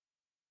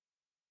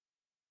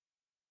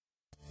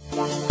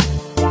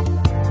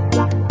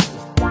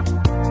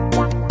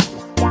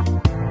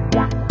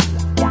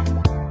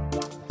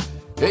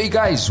Hey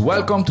guys,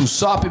 welcome to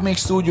Sopimec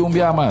Studio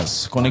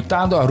Umbiamas,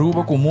 conectando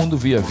Aruba com o mundo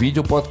via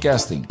vídeo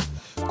podcasting.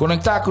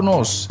 Conectar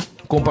conosco,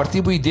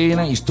 compartilhar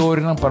ideias e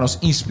histórias para nos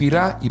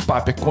inspirar e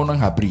para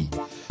conan abrir.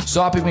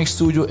 Sopimec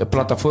Studio é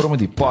plataforma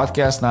de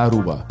podcast na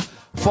Aruba.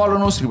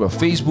 Follow-nos no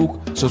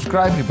Facebook,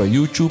 subscribe no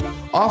YouTube,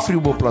 ofre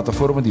uma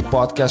plataforma de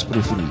podcast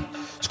preferido.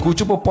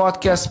 Escute o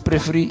podcast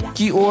preferido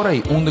que hora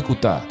e onde que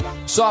está.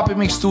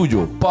 Sopimec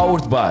Studio,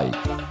 powered by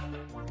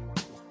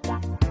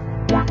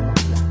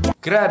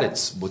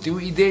Credits, botou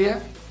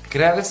ideia?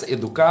 Credits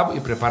educava e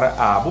prepara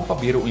a abo para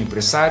vir um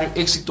empresário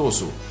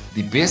exitoso.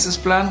 De business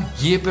plan,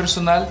 guia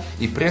personal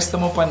e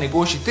préstamo para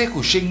negócio até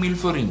com 100 mil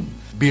florim.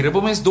 Vira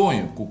para mês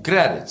donho com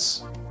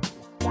Credits.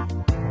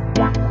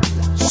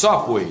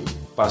 Sopway,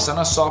 passa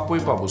na Sopway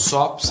para o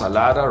sop,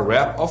 salada,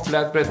 wrap ou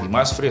flatbread e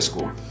mais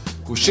fresco.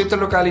 Com 7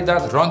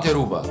 localidades ronde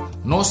Aruba,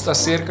 não está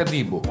cerca de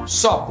Ibo.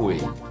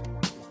 Sopway.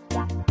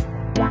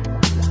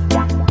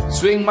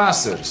 Swing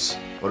Masters,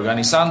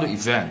 organizando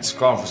events,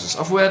 conferences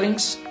of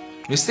weddings,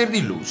 Mister de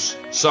luz,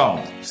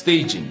 sound,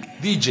 staging,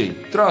 DJ,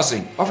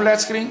 trussing of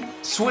flat screen,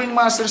 Swing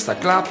Masters está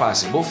claro para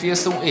ser boa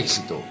fiesta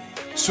éxito.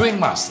 Swing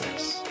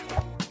Masters.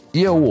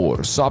 E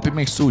agora,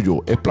 Sopimec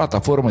Studio é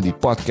plataforma de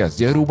podcast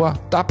de Aruba,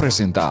 está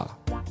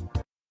apresentado.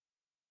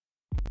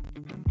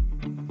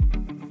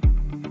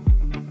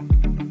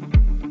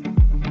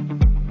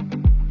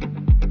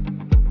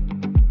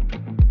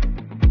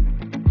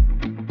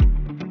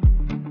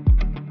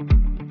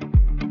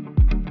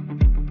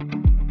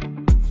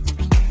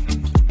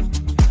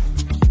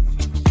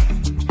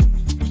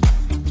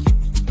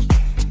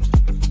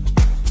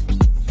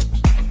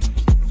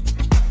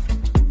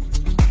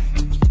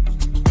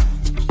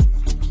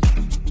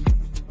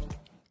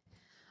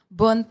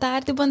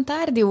 Boa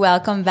tarde.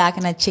 Welcome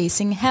back na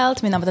Chasing Health.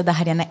 Meu nome é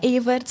Dahariana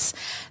Everts.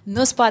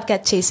 Nos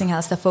podcast Chasing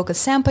Health está foca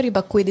sempre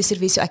para cuidar de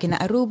serviço aqui na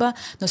Aruba.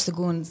 Nós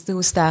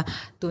gusta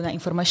dar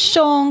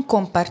informação,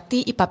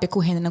 compartilhar e papai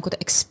correndo na conta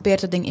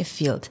experto em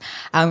field.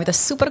 Eu estou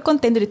super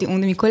contente de ter um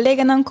de meus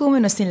colegas na como.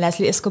 Nós temos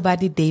Leslie Escobar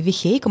de David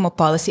Hay como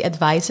Policy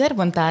Advisor.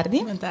 Boa tarde.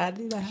 Boa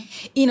tarde.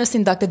 E nós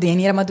temos Dr.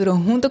 Daniela Maduro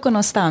junto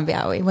conosco também.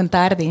 Boa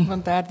tarde. Boa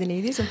tarde,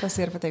 ladies. É um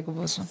prazer estar com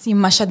você. Sim,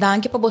 mas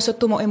danke para você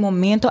tomar um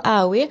momento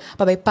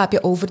para papai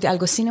over de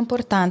algo assim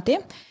importante.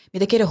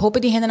 Me quero roupa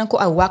de renda com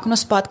a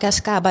nos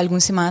podcast cá algum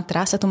semana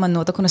atrás a tomar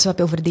nota com nosso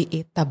papel over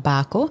de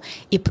tabaco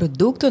e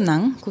produto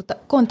não que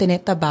contém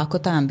tabaco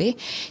também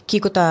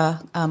que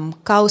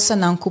causa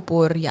não que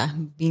por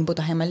bem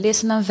botar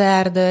hemalese na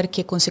verde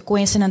que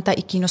consequência não tá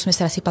e que nos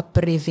mostrar para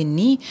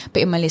prevenir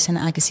para hemalese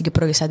não que siga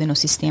progressar no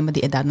sistema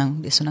de idade não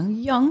isso não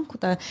young que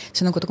tá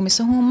se não que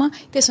começa uma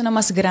isso não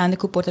mais grande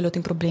que porta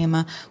tem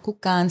problema com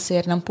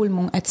câncer no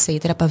pulmão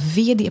etc para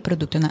via de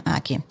produto não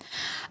aqui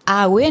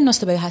nós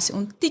também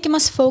fazemos tique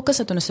mais focus,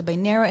 então nós também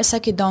narrow essa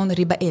aqui down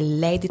riba a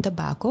lei de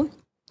tabaco.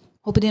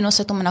 O pedi nós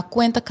tomar na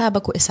conta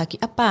acaba com essa aqui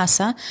a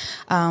passa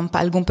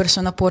para alguma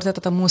pessoa porta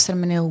tá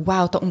mostrar-me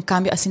wow, tá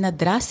cambio assim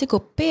drástico,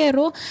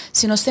 pero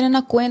se nós temos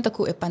na conta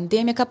que a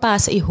pandemia que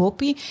passa e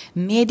hope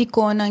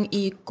médico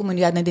e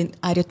comunidade na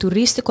área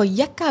turística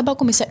e acaba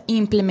começar a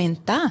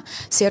implementar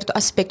certo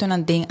aspecto na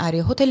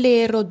área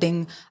hoteleiro,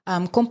 den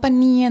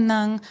companhia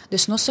não,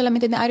 dus não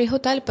somente na área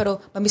hotel, pero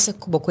pamisa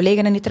com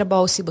colega na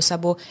trabalho se você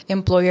bo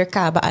employer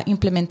acaba a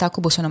implementar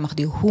com você na marca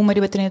de rumo de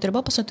bater no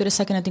trabalho, para não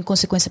ter que tem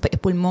consequência para o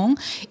pulmão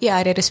e a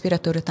área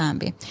respiratória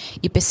também.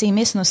 E pensei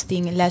mesmo nós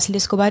temos Leslie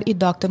Escobar e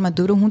Dr.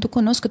 Maduro junto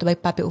conosco que vai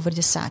papel over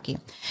de aqui.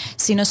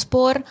 Se nós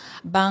por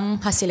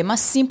bang fazer o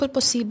mais simples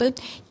possível,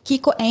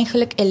 kiko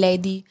eigenlijk a lei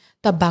de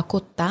tabaco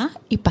tá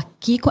e para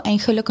kiko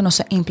eigenlijk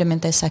nós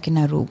implementar isso aqui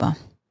na Aruba.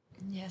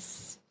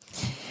 Yes.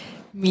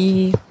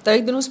 Me estou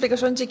dando uma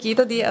explicação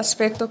chiquita de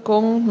aspecto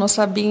com nós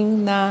sabemos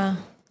na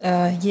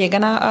chega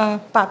na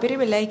papel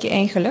de lei que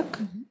eigenlijk.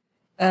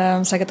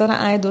 Sabe que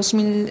na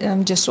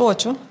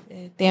 2018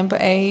 tempo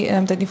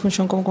está em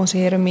função como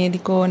conselheiro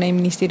médico no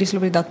Ministério da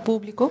Saúde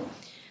Público,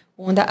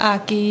 onde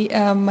aqui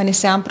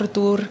manejamos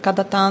por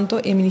cada tanto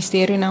o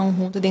Ministério não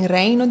junto do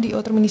reino de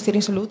outro Ministério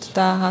de Saúde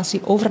está assim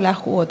overleg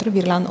com outro,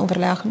 virland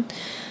overleg.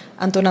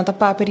 Então nanta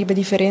papel riba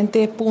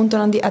diferente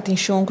pontos de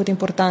atenção que é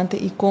importante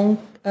e com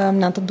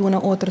nanta dona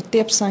outro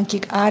tips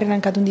que área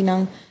não cada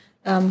não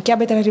que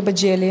abetar riba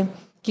gele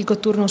que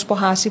turnos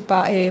porrasi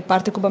para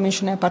parte que eu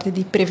mencionei parte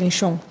de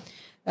prevenção.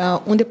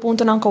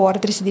 Ponto não que o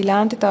outro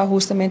dilante está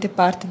justamente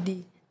parte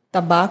de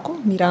tabaco,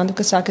 mirando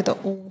que sabe que é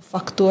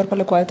fator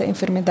para o qual a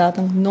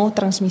enfermidade não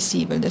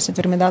transmissível. Essa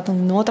enfermidade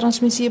não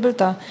transmissível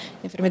tá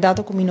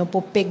enfermidade que não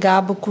pode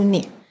pegar com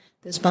ne.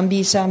 Des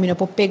bambisa, não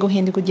pode pegar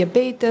gente com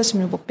diabetes,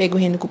 não pode pegar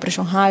gente com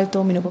pressão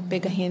alta, não pode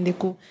pegar gente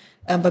com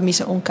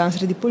bambisa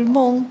câncer de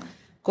pulmão,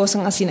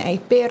 coisas assim aí,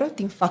 pero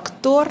tem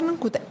fator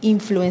que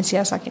influencia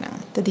essa aqui não.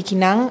 Então que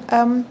não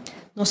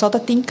nós só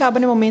temos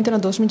no momento em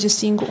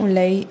 2005 uma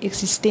lei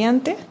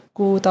existente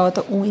que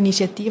estava uma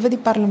iniciativa de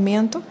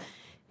parlamento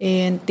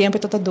em tempo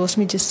de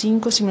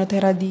 2005 se não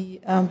terá de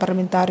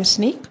parlamentário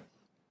SNIC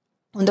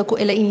onde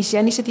ela inicia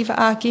a iniciativa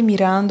aqui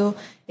mirando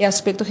o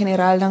aspecto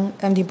general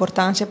de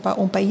importância para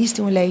país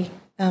ter uma lei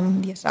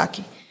de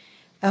aqui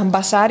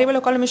Basari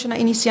pelo qual mencionar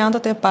iniciando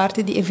até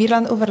parte de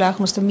Virland Overlag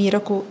nós mira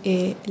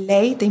que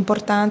lei é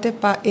importante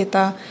para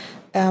eta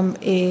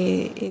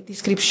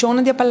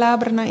descrição da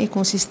palavra na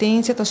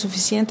consistência tá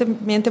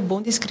suficientemente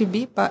bom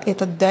descrever para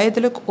eta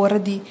duidelijk hora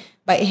de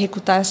vai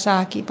executar essa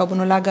aqui para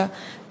não laga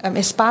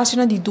espaço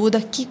na de dúvida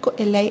que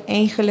a lei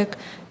eigenlijk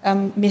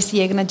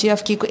chega na dia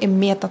que é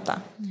meta tá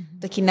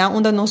daqui na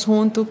onde nós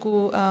junto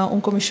com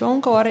comissão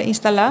que agora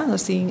instalar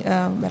nós tem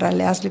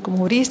Leslie como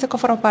jurista que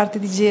forma parte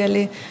de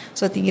GL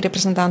só tem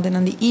representante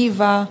na de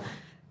IVA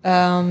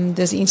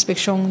da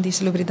inspeção de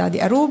celebridade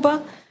de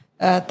Aruba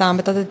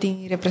também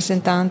tem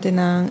representante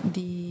na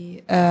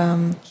de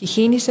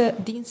higiênica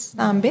dienst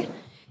também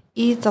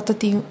e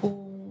tem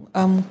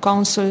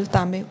council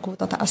também que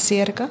está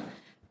acerca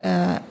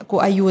com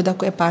ajuda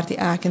com a parte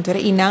aqui então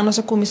e na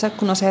nossa comissão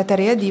com nossa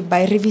tarefa de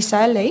vai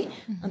revisar a lei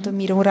então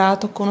mira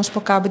rato com nós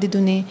acaba de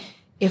donar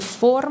a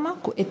forma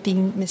que tem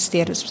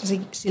mistérios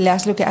se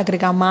Leslie que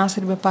agregar mais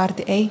da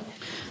parte aí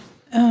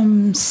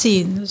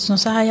sim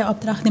nós há a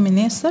opdracht de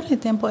minister o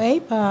tempo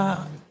aí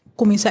para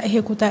começar a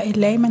executar a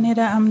lei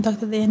maneira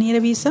Dr. Dani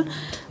revisa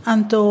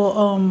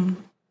então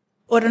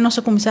ora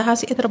nossa comissão há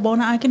se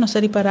trabalha aqui nós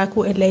reparar que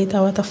a lei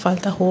tá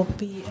falta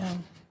hopi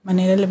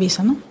maneira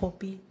revisa não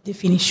hopi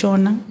definição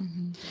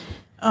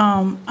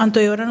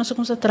então agora nós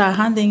começamos a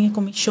trabalhar em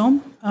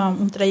comissão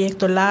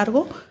trajeto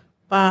largo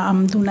para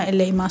dar a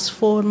lei mais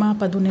forma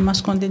para dar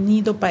mais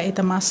conteúdo para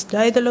estar mais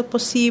duidelijk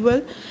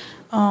possível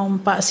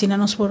para assim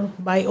nós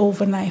vai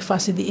over na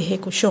fase de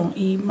execução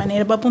e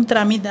maneira para um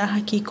trâmite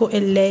aqui com a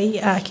lei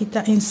aqui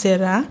está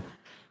encerrar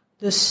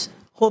dus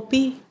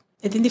hopi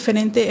tem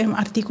diferente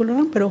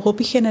artículos pero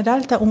hopi general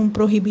está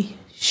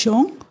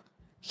proibição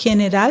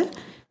general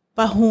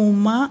para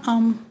uma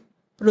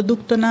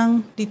produto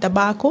de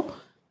tabaco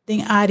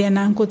em área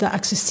que está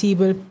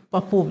acessível para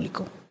o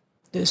público.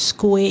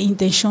 Então, a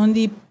intenção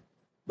de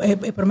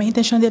a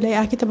intenção de lei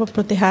aqui é para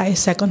proteger o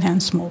second-hand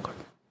smoker.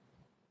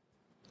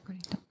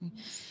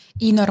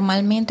 E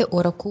normalmente,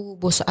 ora que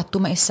você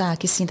atuma essa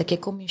que sinta que a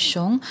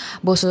comissão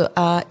você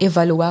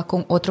evaluar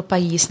com outro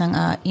país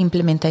na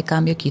implementar o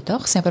cambio aqui,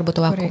 toch? Sempre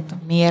botar com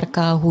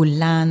América,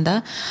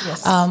 Holanda.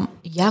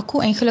 Já que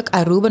eigenlijk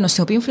Aruba nós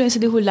temos influência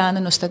de Holanda,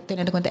 nós estamos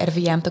tendo em conta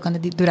RVM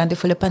durante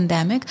a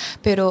pandemia,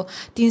 pero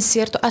tem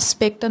certo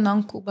aspecto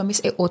não que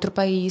vamos é outro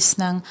país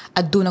não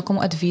aduna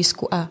como aviso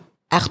que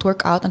echt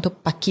workout então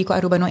para aqui que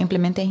Aruba não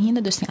implementa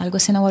ainda, dus tem algo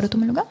assim na hora do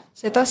lugar?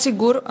 Você está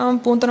seguro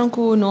ponto não que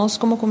nós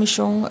como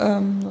comissão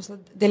nossa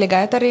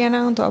delegada tarefa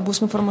então a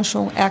busca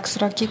informação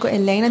extra aqui com a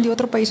lei de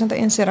outro país não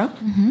encerra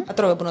a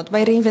troca não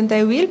vai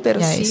reinventar o wheel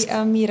pero se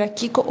mira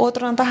aqui com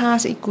outro não tá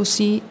e que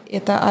se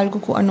é algo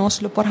que a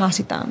nós lo por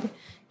hasi também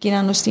que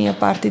nós tinha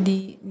parte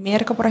de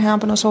merca por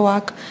exemplo nós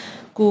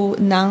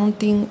que não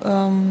tem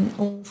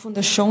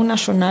fundação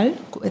nacional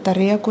que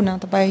tarefa que não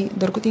vai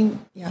dor que tem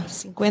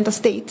 50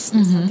 states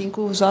tem que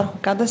usar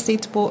cada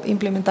state para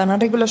implementar a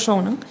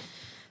regulação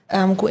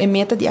que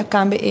meta de a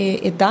cambio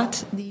é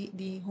idade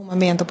de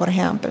armamento por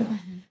exemplo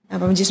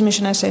vamos dizer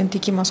mencionar essa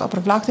que mais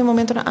oppervlakte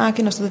momento na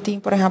aqui nós tem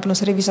por exemplo nós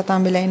revisa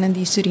também lá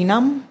de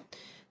Suriname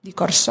de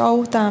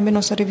Curaçao também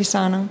nós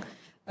revisando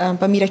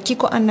para mirar que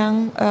a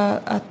não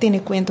a ter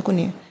conta com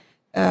ele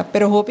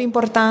pero hope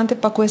importante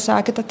para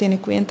coisa que está tendo em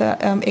conta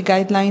e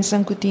guidelines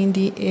que tem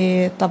de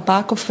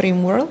tobacco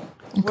framework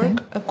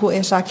que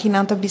essa aqui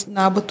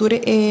na abertura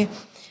é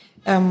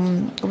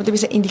como te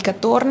dizer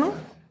indicador não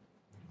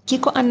que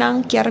a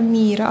não quer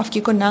mira ou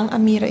que a não a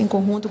mira em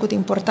conjunto que é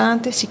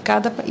importante se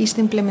cada país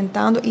está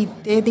implementando e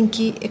tem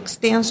que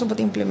extenso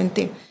para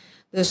implementar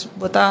dus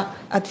botar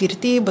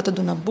advertir botar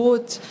dar uma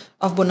boot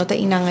of botar não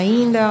inang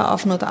ainda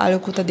of não algo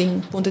que está em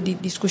ponto de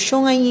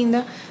discussão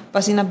ainda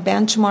para se na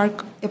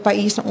benchmark o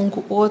país um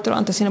com outro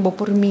então se na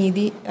por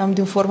medir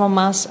de uma forma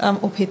mais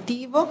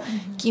objetiva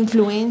que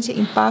influência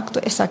impacto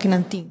essa que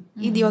não tem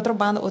e de outra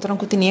banda outra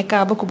que tinha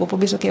acaba que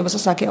por isso que você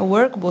sabe a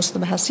work você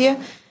também fazer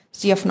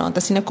se of não então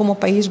se na como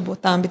país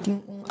botar também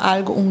tem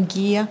algo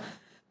guia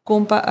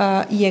como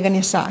para chegar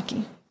nessa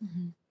aqui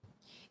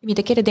e me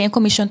querer ter a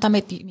comissão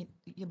também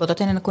botar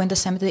tendo em conta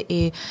sempre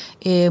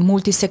o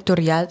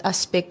multissectorial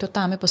aspecto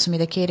também posso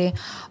me querer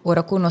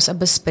ora que nós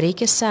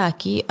bespreken isso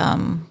aqui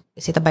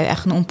se também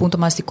é ponto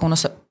mais de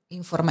nós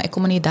informar a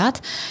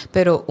comunidade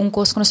pero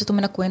coisa que nós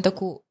tomamos em conta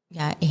que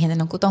a gente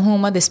não conta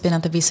uma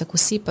despenante visa que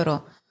sim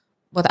pero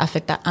pode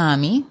afetar a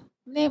mim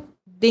né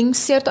tem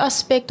certo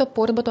aspecto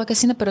pode botar que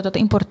sim pero é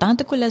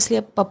importante que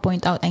Leslie para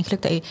point out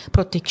eigenlijk a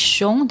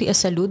proteção de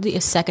saúde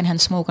de second hand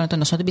smoke então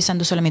nós não estamos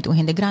pensando somente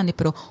gente grande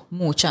pero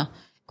muita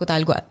que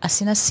algo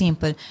assim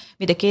simples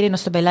me daquele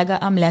nós também lá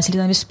a Leslie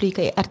também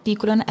explica o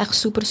artigo é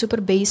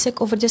super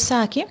basic over isso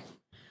aqui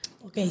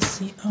ok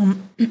sim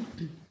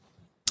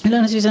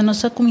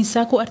nós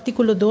começar com o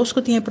artigo 2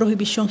 que tem a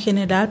proibição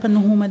general para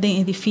não uma de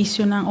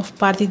edifício ou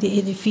parte de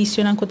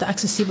edifício que está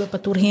acessível para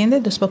toda gente,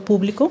 então para o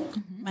público,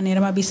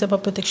 maneira mais vista para a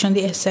proteção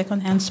de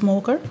second hand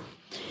smoker.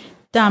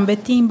 Também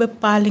tem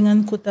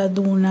bepalingen que está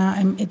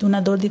o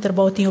donador de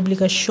trabalho tem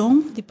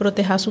obrigação de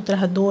proteger seu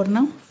trabalhador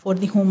for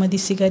de uma de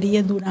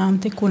cigarrilha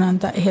durante quando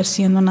está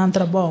exercendo um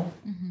trabalho.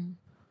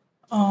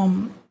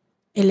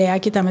 ele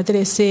aqui também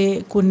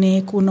trece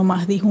com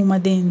mais de uma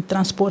de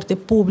transporte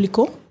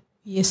público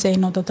e esse aí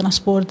não é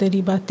transporte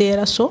de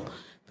batera só,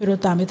 mas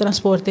também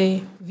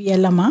transporte via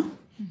lama.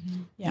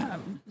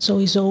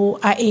 So isso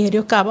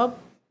aéreo acaba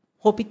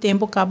hopi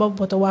tempo acaba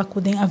botar o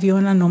aco de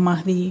avião não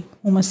mais de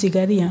uma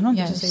cigaria, não?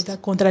 Então está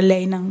contra a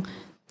lei não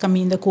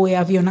caminha com o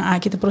avião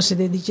aqui te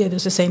proceder de jeito,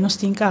 se não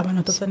tem cabo,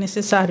 não é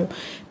necessário,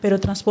 pero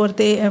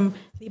transporte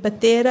de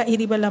batera e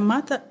de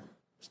lama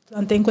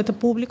tem coisa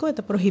público é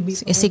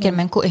proibido. E se quer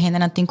menco ainda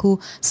não tem que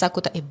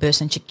saco é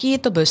bus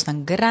chiquito, bus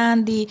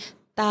grande,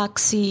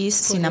 táxis,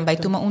 se não vai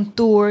tomar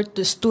tour,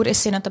 os tour é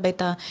cena também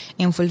está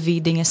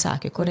envolvido em essa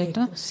aqui,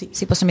 correto?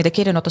 Se posso me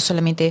querer não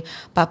somente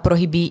para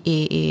proibir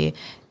e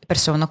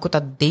persona que está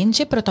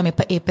dentro, mas também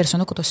para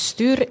persona que está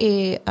styr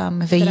e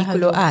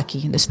veículo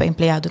aqui, dus para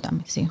empregado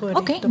também, sim.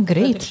 Ok,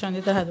 great.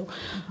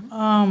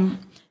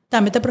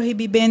 Também está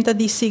proibida a venda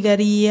de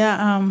cigaria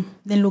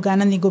em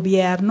lugares de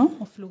governo,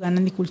 ou lugares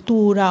de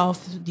cultura, ou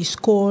de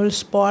escola,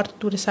 esporte,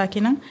 tudo isso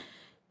aqui, não?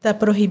 Está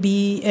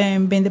proibido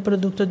vender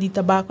produtos de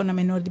tabaco na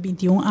menor de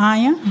 21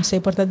 anos. Não sei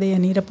por que a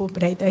Anira por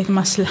breita é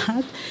mais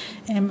lá.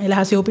 Ela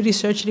faz o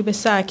research de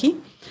isso aqui.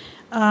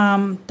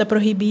 Está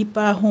proibido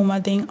para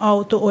uma tem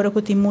auto, ora que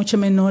tem muito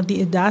menor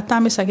de idade.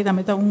 Também aqui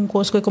também está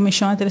coisa que a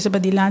comissão a para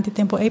adiante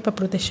tempo aí para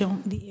proteção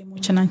de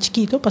muito não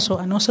chiquito. Passou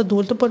a nossa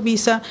adulto por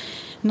visa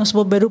nós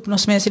boberup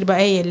nós mesmos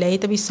lei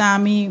está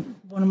visami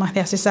bom mais de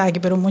acessar aqui,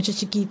 pero muito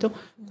chiquito.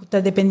 Está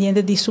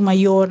dependente de sua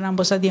maior não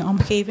você de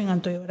omgeving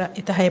então ora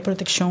esta é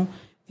proteção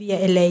via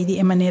a lei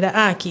de maneira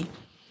aqui.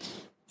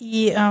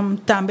 E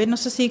também não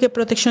sei que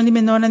proteção de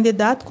menor de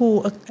idade que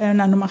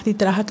não mais de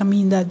trabalho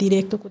caminho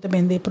direto que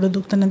também de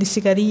produto na de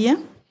cigaria.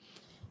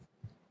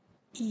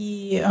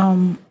 E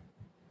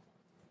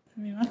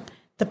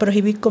está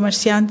proibido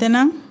comerciante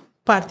não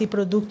parte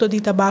produto de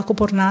tabaco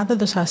por nada,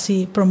 então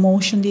assim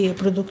promotion de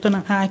produto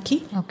na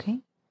aqui. Okay.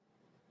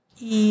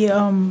 E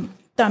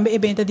também a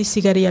venda de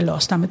cigaria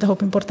loss, também é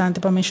muito importante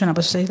para mencionar,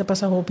 porque você está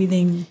passando roupa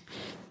de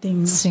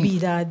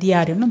vida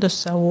diária, não? Então,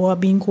 o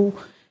abinco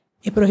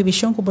é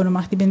proibição que não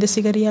mais de vender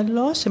cigaria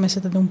loss, mas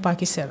está de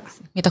paque será.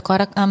 E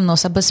agora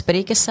nossa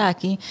bespreek is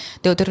aqui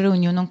de outra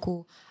reunião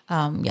com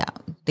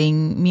tem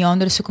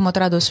miondre su como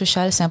tradutor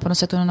social sempre não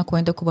se torna na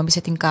conta que você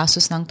tem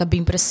casos não está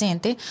bem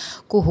presente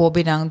que o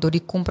hobby não do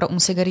de compra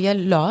cigaria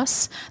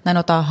loss não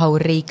nota how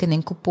reika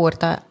nem que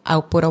porta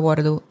ao por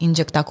abordo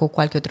injectar com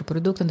qualquer outro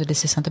produto onde de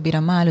 60 bira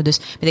malo dus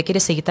me quer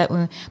dizer que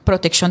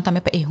proteção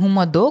também para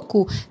uma do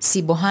que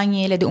se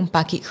bohanhe ele de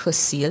paque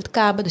gesealed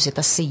caba dus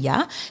está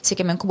seja se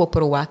que men que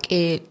provar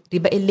que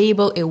riba o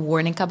label e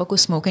warning caba com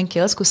smoking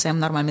kills que sempre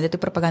normalmente tem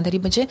propaganda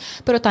riba je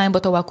pero também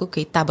botou o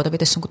que tá botou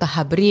bete sunco tá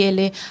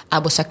abriele a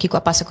você aqui com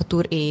a passa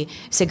cultura e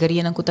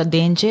cigaria não custa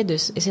dente,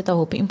 dus esse é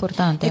roupa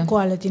importante. É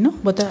quality, não?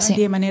 Bota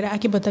de maneira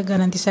aqui bota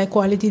garantizar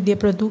quality de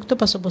produto,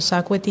 para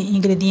você com tem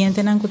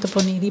ingrediente não custa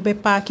pôr riba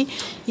paque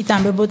e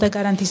também bota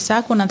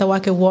garantizar com nada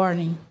que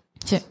warning.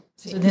 Sim.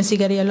 Se tem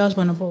cigaria loss,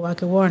 não pode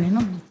que warning,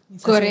 não?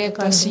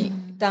 Correto, sim.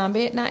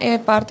 Também na é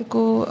parte que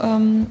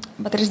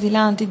bateres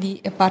dilante de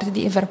é parte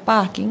de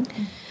overpacking.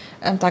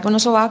 Tá quando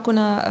só com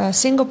na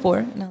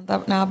Singapore,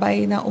 na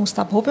vai na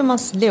stap roupa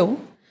mas leu,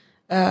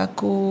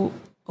 que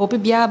hopi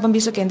bia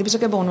bambiso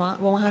que bom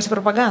vamos fazer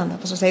propaganda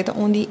para sociedade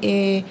onde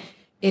é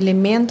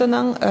elemento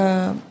não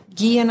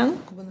guia não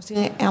como assim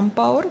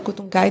empower com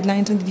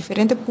guidelines de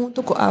diferentes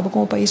pontos que aba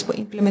como o país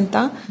pode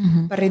implementar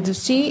para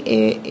reduzir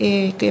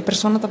que a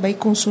pessoa também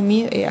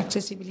consumir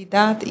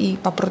acessibilidade e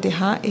para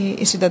proteger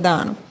o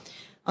cidadão.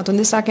 Então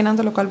dessa aqui não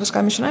local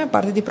buscar missionário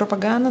parte de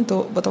propaganda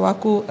então botar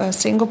com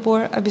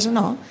Singapore aviso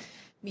não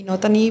mi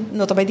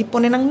nota vai de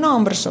poner ng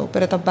number so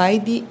pero tabay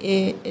di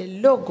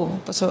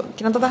logo so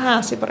kinanta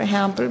hasi por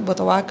exemplo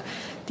botawak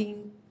tem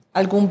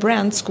algum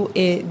brands ku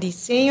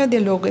desenho de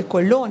logo e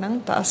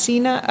colonang ta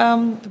asina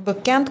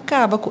bekend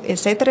kaba ku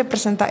etc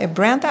representa e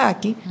brand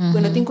aqui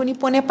quando tem que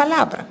poner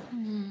palavra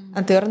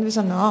anterior diz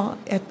não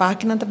é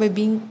página tabay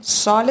bem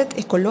solid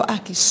e colo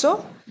aqui só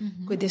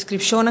com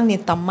descrição ng ni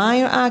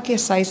tamanho aqui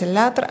size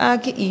letter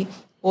aqui e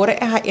ora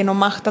é não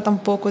marca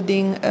tampouco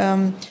de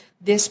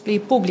display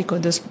público.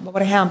 Dus,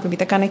 por exemplo,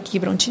 kita kan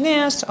quebra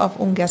chinês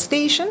ou gas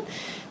station,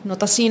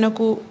 nota sino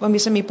que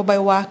vamos me para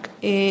baiwak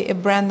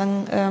brand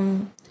ng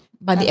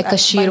badi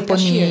cashier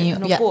poni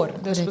no por.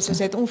 Dus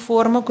você tem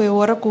forma que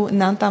ora que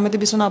não tá muito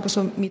bisona,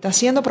 pessoa me tá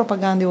sendo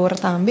propaganda ora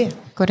também.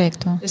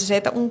 Correto. Dus você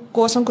tem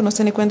coisa que nós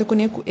temos conta com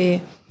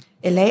ele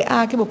é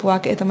aqui para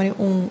que é também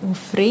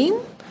frame,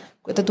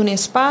 que tá um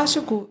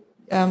espaço que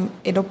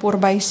e depois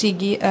vai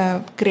seguir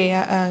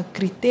criar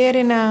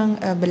critérios não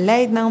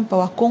beleid não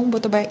para como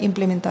vai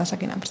implementar isso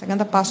aqui não porque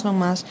ainda passa não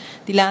mais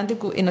dilante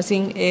que e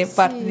assim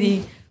parte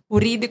de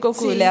jurídico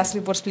que o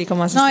Leslie por explicar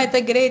mais não é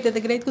great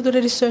que tu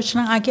research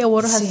não aqui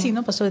agora assim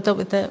não passou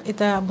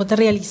eta botar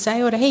realizar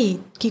agora hey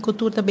que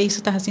cultura também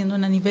está fazendo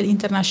na nível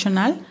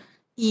internacional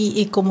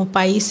e como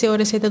país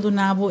agora se está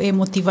dando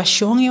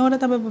motivação e agora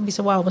também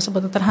bisa wow você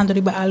pode trabalhando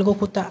riba algo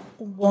que está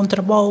bom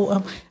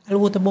trabalho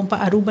algo que bom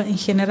para Aruba em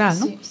geral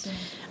não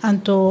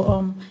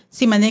Então,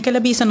 se maneira que ela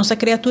bisa, nossa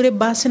criatura é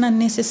base não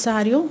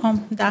necessário,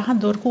 dá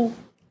dor que o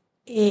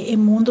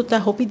mundo está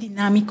muito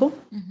dinâmico,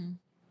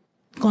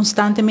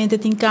 constantemente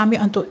tem cambio,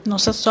 então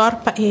nossa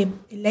sorte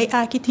lei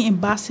aqui tem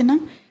base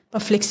para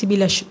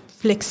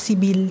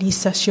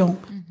flexibilização.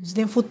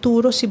 No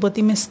futuro, se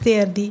você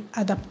mestre de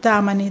adaptar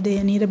a maneira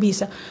de ir a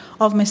bisa,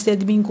 ou mestre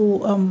de vir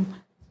com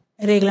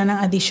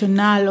regra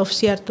adicional ou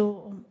certo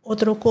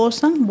outra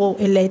coisa,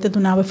 a lei te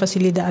dá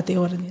facilidade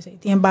de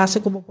tem base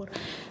como por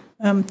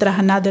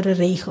trabalhar de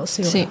regras.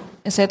 Sim,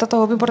 isso é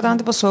muito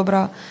importante sobre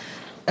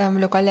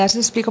lo que aliás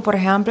explica, por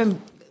exemplo,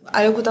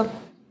 algo que está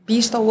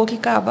visto ou que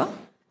acaba,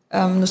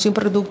 no seu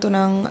produto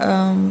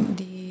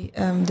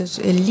dus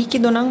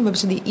líquido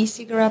de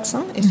e-cigarettes,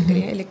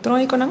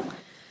 eletrônico,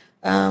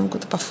 que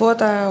está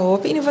foto,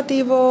 hope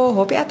inovativo,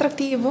 hope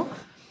atrativo,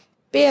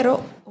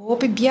 pero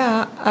hope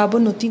bia abo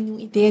não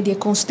tem ideia de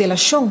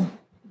constelação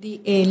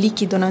de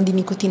líquido de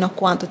nicotina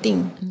quanto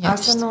tem.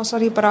 Essa não só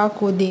para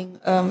que de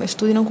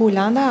estudo na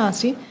Holanda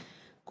assim,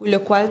 com o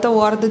qual está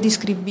hora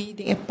descrever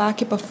de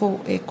empaque para o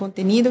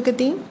conteúdo que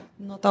tem,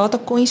 não está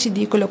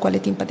coincidir com o qual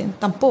tem para dentro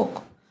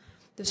tampouco.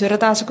 Então, era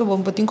taso que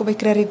bom, tem que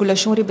criar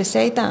regulação de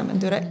receita,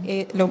 então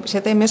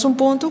você tem mesmo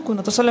ponto que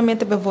não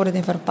somente para fora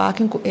de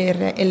verpakking,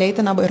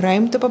 eleita na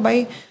ruimte para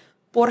vai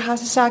por essa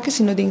saque,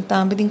 sino de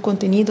também de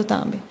conteúdo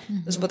também.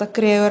 Então, você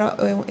criar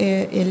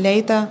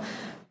eleita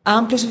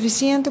amplo o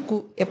suficiente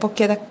que é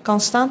porque é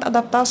constante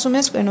adaptação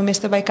mesmo, e não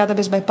mesmo vai cada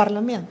vez vai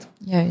parlamento.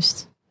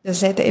 Juist.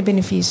 Então, é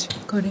benefício.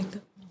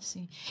 Correto.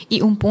 Sim.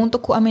 E um ponto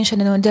que eu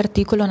mencionei no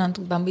artigo, não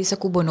bambisa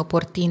que o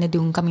portine de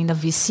caminho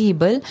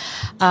visível,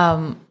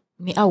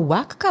 mi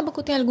awak acaba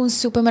que tem algum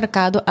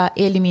supermercado a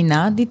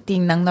eliminar de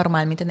ting nang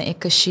normalmente na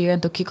cashier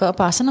então que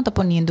passa não tá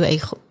ponendo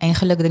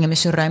eigenlijk dingen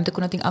met ruimte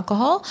quando tem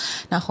alcohol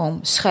na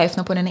gewoon schrijf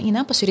na ponen na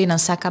ina pasuri nang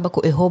sa acaba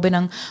ko hobby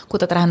nang ko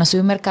tá trabalhando no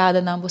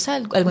supermercado nang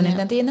busal algum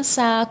nem tem na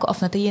saco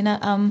of na tem na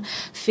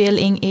fill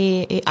in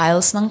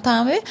aisles nang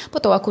tame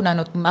poto ako na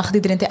not mag di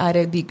drente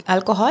are de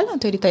alcohol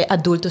então ele tá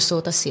adulto só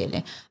tá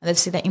sele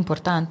isso é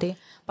importante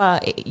para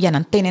ya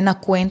não ter na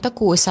conta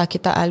que essa aqui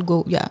tá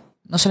algo ya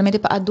não somente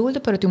para adulto,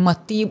 mas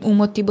tem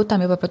motivo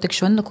também para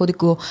proteção, no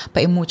código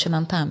para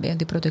emocional também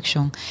de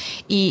proteção.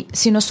 E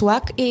se não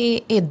sua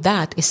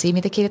idade, se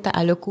me quer estar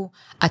algo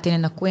a ter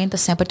na conta,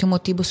 sempre tem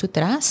motivo por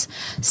trás.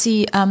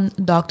 Se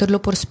doctor lo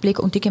por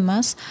explicar pouco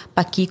mais,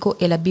 para Kiko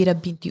ela vira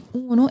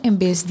 21 em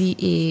vez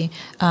de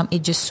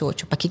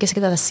 18. Para Kiko isso que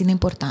está sendo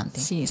importante.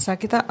 Sim, isso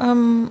aqui está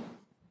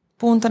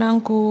pontuando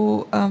que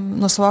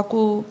nós só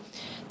com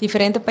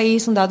diferentes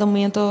países um dado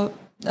momento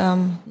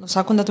não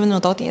sabe quando também não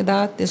tem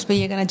idade, depois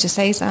chega a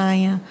 16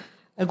 anos,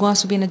 algumas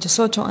subem a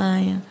 18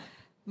 anos,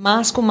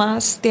 mas com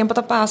mais tempo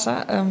que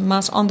passa,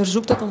 mais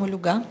onderzoek está no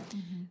lugar.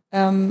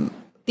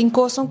 Tem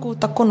coisas que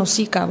está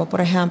conhecida, por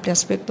exemplo,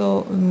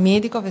 aspecto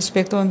médico,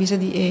 aspecto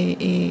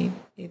de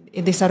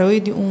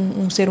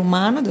desenvolvimento de ser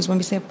humano, então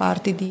vamos ser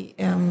parte de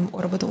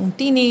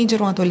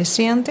teenager,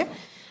 adolescente,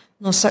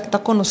 não está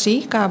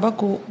conhecida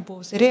que o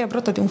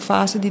cérebro tem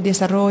fase de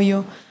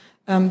desenvolvimento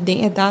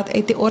de idade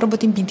até hora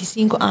tem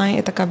 25 anos e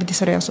acaba de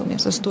ser isso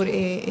mesmo. Então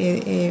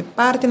é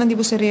parte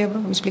do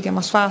cérebro, vamos explicar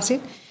mais fácil.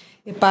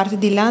 É parte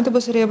de lá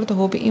do cérebro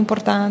é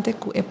importante,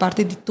 é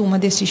parte de tomar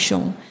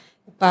decisão,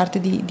 é parte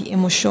de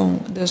emoção.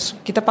 Então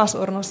que está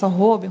passando hora nosso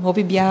hobby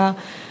via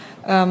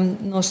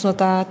nós não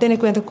está tendo em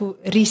conta com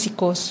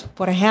riscos,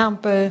 por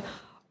exemplo,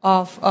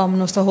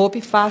 nosso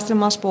hobby fácil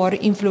mas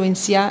pode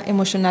influenciar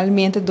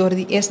emocionalmente dor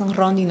de esse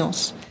não de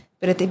nós.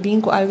 Pero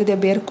tem algo a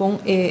ver com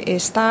o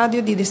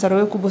estádio de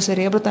desenvolvimento que o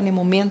cérebro está no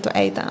momento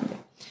aí também.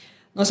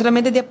 Não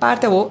somente de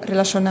parte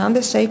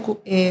relacionando-se com o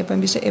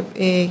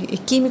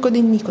químico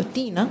de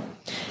nicotina,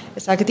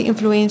 essa que tem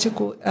influência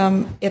com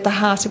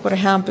por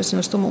exemplo, se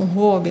nós tomamos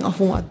jovem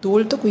ou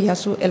adulto que já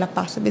ela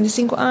passa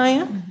 25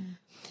 anos,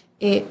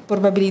 a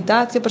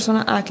probabilidade que a pessoa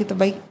aqui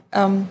também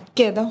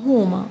queda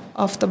uma,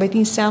 ou também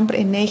tem sempre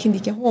a neiging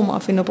de que uma,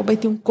 ou não pode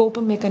ter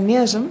coping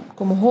mecanismo,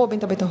 como jovem,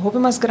 também tem jovem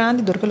mais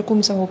grande, do que ele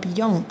começa a jovem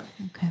young.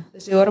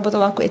 Então, agora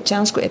botar com a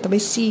chance que também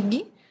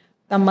sigue,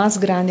 está mais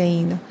grande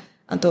ainda.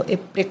 Então, é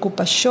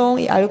preocupação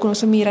e algo que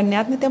nós mira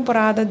na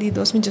temporada de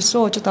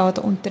 2018, estava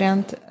um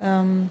trend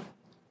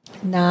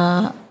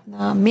na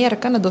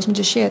América, na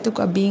 2017,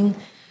 que havia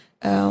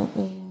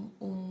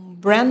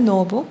brand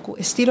novo, com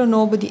estilo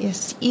novo de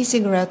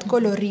e-cigarette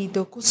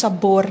colorido, com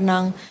sabor,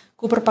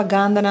 com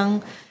propaganda,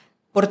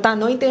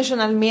 portanto, não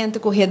intencionalmente,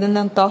 com rede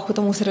não toque,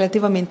 estamos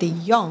relativamente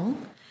young,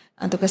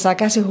 então que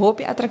saque esse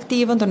hobby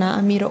atrativo, então a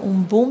mira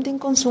boom de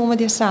consumo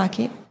de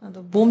saque,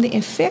 boom de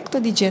efeito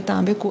de dia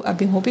também, com a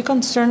hobby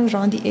concern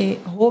around de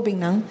hobby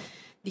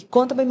de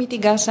conta para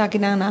mitigar saque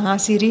na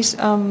series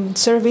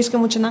service que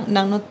muito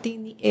não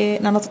tem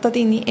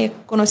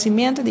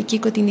conhecimento de que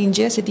tem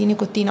dia se tem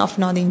nicotina ou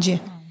não tem dia.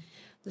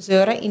 Então,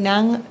 agora,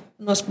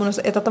 nós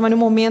estamos no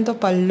momento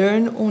para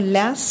learn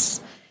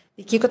less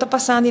de que está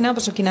passando,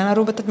 porque que na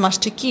roupa está mais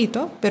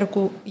chiquito, mas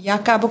já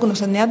acaba que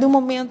nós não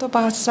momento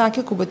para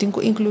saber que tem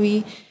que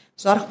incluir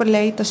sorte para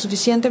lei, está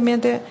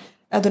suficientemente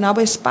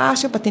donado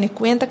espaço para ter em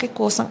conta que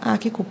coisa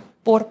aqui que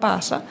por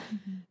passa,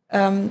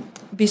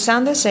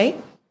 Bisanda sei,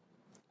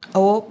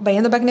 ou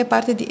baiando bem na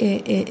parte de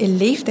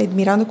leeftijd,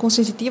 mirando com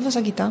sensitivos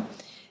aqui tá.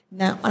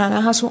 Na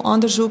had zo'n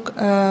onderzoek,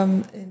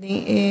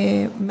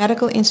 de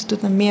Medical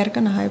Institute in Amerika,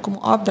 dan ga je como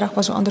opdracht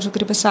was zo'n onderzoek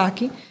die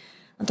besaki.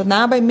 En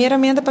daarna bij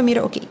meramente para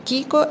mirar, okay,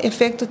 kiko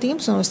efecto team,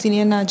 so nós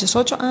tinha na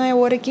 18 anos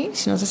agora aqui,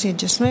 se nós tinha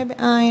 19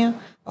 anos,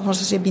 ou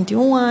nós tinha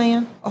 21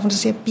 anos, ou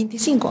nós tinha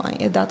 25 anos,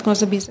 é dado que nós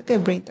sabemos que o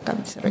brain está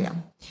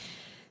desarrollando.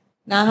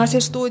 Na esse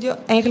estudo,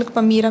 eigenlijk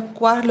para mirar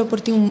qual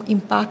é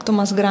impacto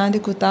mais grande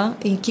que está,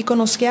 e kiko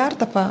nos quer,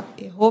 tá para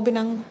hobby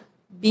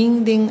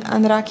bem de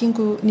aanraking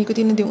com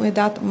nicotina de uma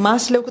idade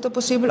mais leuca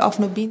possível ou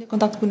no bem de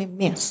contato com o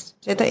mês.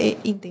 Essa é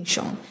a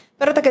intenção.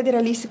 Mas está que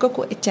realístico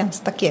com a chance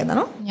está queda,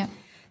 não?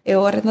 É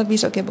hora de nós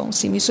ver que bom,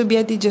 se me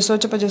subir de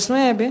 18 para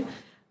 19,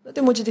 não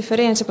tem muita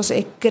diferença, porque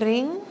é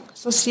creme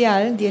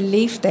social de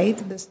leeftijd,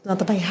 não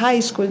está para high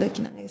school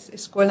daqui na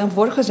escola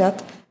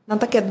voorgezet, não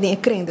está que nem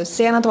creme,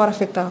 se não está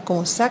afetar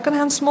como second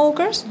hand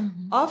smokers,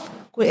 ou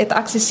é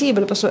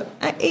acessível, pessoa,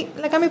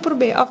 legal me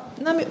provar,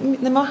 não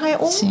me vai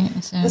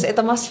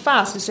então é mais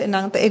fácil,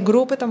 não é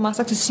grupo é mais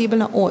acessível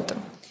na outro.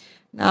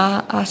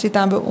 Na assim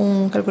também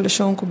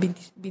calculação com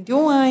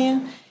 21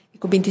 anos e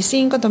com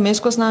 25, então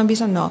mesmo que não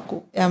bisa não,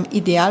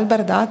 ideal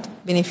verdade,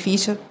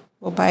 benefício,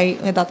 vai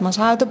uma idade mais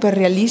alta, mas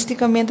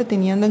realisticamente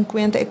tendo em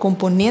conta o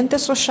componente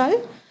social,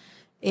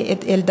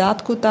 a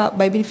idade que está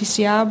vai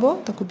beneficiar,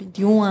 está com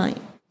 21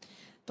 anos.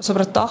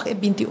 Sobretudo é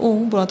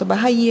 21, pronto,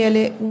 vai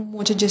ele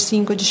monte de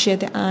 5, de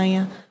 7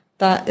 anos,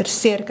 está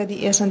cerca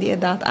de essa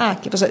idade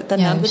aqui. Está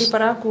dando de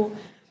parar com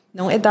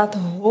não é idade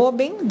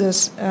jovem,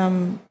 dus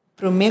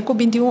primeiro com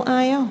 21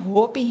 anos,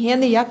 jovem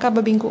ainda já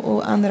acaba bem com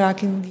o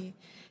anraking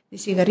de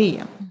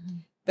cigarrilha.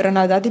 Pero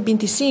na idade de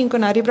 25,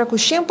 na arriba com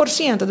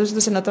 100%, dus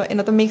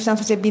não make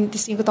sense fazer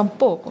 25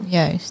 tampouco.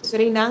 Dus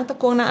não está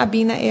com a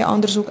abina é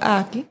onderzoek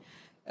aqui.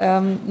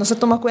 Nós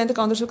tomamos conta que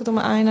o onderzoek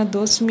toma em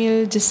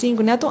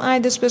 2015, neto aí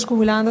depois que a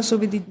Holanda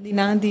subiu de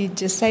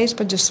 16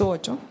 para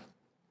 18.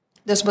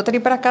 Então, botar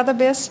para cada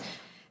vez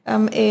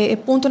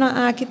ponto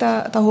na aqui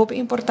tá roupa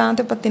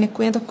importante para ter em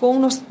conta como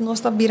nós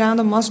está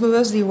virando mais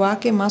bewust de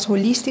que mais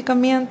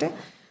holisticamente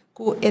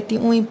que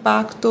tem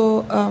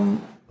impacto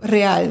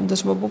real. Então,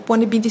 vou pôr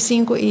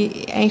 25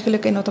 e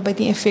eigenlijk não vai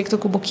ter efeito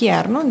que o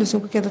quer, não? Então,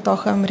 o que é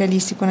toch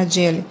realístico na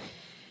gel.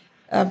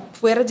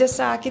 Fora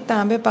disso aqui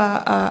também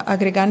para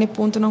agregar no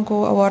ponto não que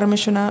agora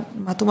mencionar,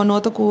 mas toma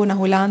nota que na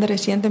Holanda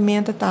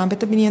recentemente também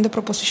está vindo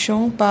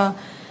proposição para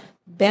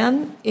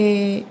ban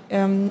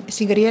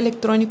cigarrilha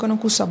eletrônica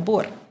com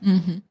sabor.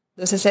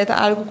 Então se é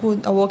algo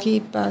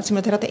que aqui se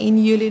me trata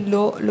em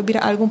julho lo vira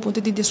algum ponto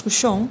de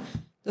discussão.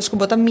 Então que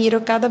botar mira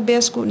cada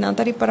vez que não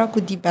está para que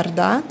de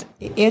verdade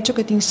é hecho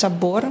que tem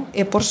sabor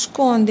é por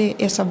esconde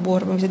é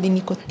sabor vamos dizer de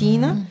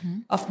nicotina.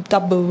 Of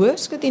dat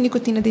bewust que tem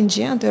nicotina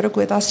dentro, então eu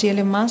recuerdo assim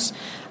ele mais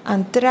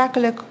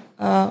aantrekkelijk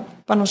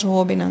para nós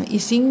hobby não. E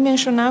sem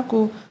mencionar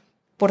que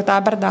por a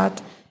verdade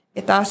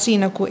está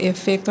assim que o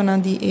efeito não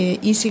de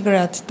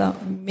e-cigarette está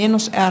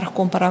menos erro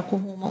comparado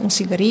com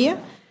cigarrilha,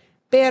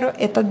 pero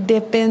está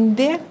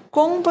depende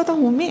como você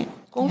fuma,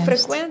 com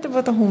frequente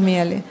você fuma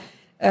ele.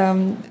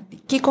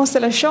 Que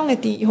constelação é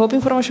tem? E hobby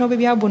informação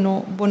bebia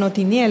bono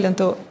tinha,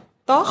 então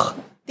toch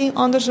tem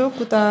onderzoek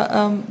que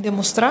está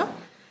demonstrar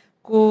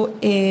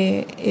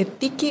que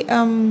tiki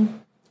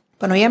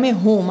para não me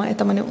homa é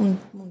também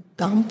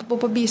damp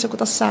para bisa que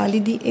tá sali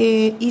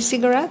de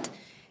e-cigarette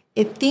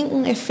e tem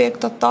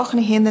efeito toch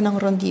na renda não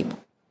rondibo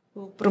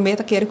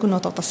prometa que não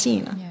tá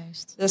assim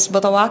dus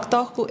botawak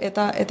toch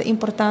é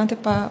importante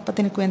para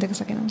ter em conta que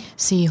isso aqui não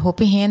sim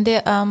hope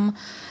rende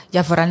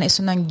já foram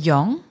isso não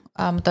young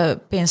tá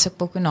pensa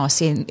pouco não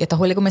se é tá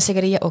rolê como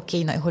cigarrilha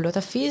ok não é rolê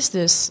tá fiz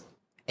dus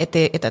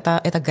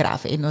é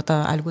grave e não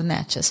está algo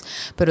netas.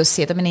 Pero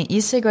se também é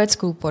e-cigarettes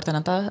que porta não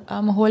está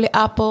hole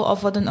Apple ou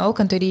wat dan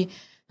ook, então ele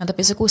não está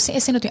pensando que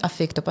se não tem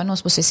efeito para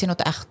nós, você se não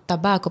está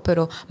tabaco,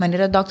 pero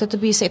maneira doctor te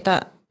diz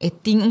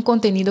tem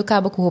conteúdo que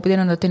acaba com o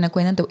não tem na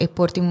conta, então é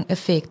porta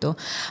efeito.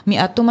 Me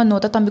toma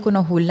nota também que na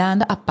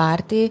Holanda a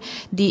parte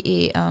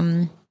de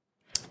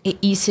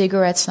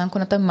e-cigarettes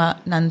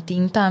não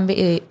tem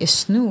também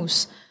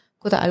snus,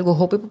 que é algo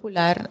hobby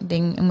popular,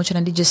 tem muito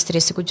de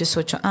 13 com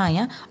 18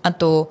 anos,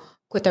 então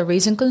que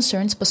raising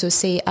concerns para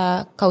você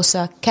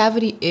causa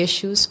cavity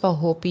issues para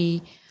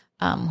hobby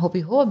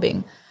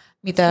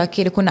mita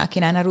querer que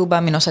na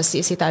Aruba me não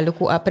sei se tal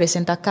que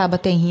apresenta acaba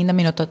tem ainda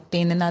me não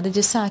tem nada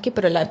de saque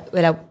pero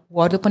ela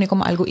guarda põe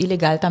como algo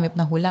ilegal também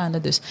na Holanda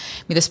dus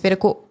me espero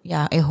que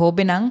é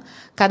hobby não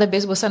cada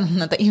vez você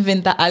não tá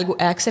inventa algo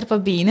extra para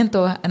bem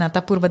então não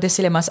tá por de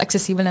ser mais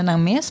acessível na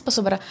mês para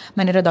sobre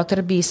maneira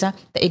Dr. Bisa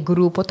é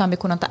grupo também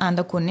que não tá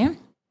anda com né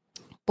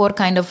por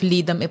kind of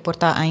lidam e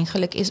porta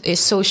eigenlijk is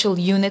social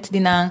unit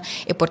dinang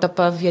e porta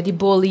pa via de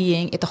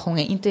bullying e tá com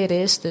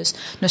interesse dus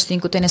nós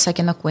temos que ter essa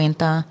aqui na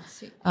conta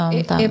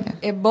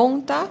é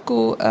bom tá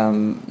que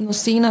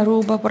nós tem na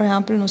Aruba por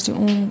exemplo nós tem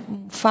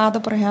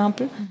fada por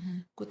exemplo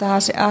que tá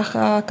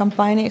a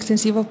campanha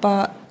extensiva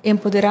para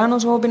empoderar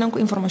nos jovens com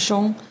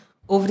informação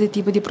over de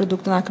tipo de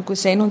produto na que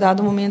sei no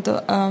dado momento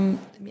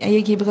aí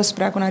equipe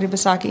gesprek na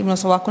ribesaki e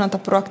nós vamos na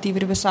proactivo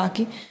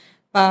ribesaki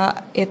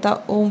para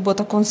eta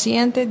bota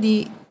consciente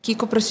de que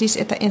precis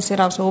eta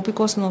encerrar so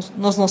opicos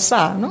nos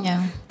sa, não?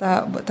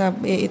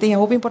 É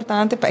muito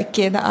importante para que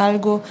quede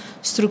algo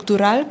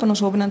estrutural para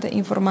nós obviamente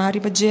informar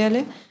riba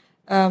gele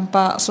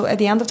para so at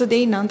the end of the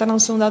day não tá num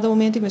dado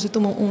momento mas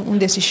toma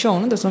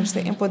decisão, então nós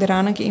temos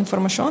empoderando que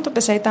informação, então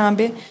pensei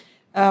também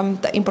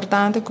é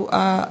importante que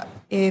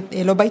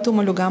lo vai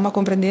tomar lugar para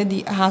compreender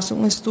de fazer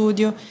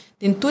estudo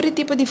de todo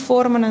tipo de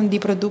forma de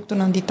produto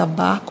de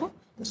tabaco,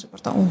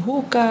 então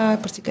hookah,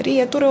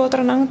 porcicaria, tudo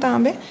outra não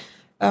também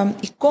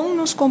e com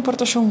nos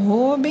comportação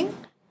jovem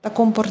está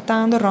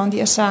comportando around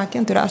essa aqui,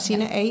 então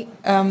assim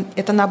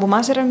é tá na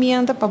mais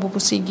ferramenta para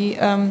conseguir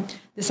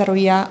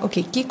desenvolver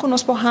que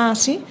nós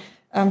podemos fazer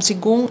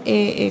segundo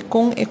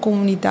com a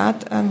comunidade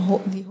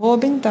de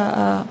jovem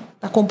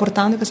está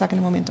comportando que sabe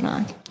no momento na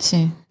aqui.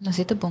 Sim, não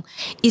sei, tá bom.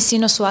 E se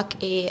nós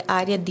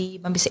área de,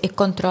 vamos dizer,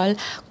 controle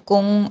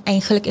com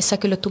eigenlijk essa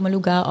que toma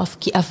lugar of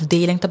que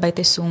afdeling também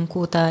tem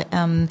que tá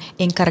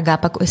encarregar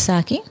para essa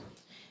aqui?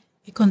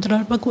 E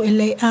controle para que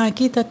ele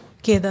aqui tá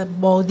queda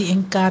bom de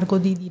encargo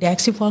de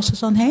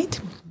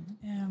directievolksgezondheid,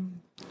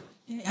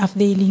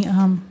 afdeling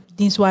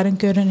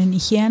dienstwarenkeuring en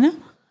hygiëne,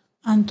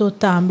 en tot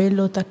também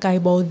lota cai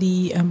bom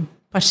de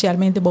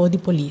parcialmente bom de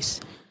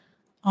polícia.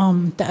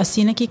 Ta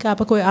assim que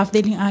acaba com a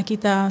afdeling aqui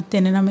tá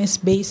tendo na mes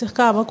bezig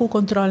acaba com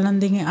controle na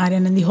dinge área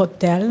na de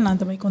hotel, na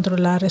também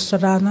controlar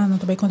restaurante, na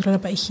também controlar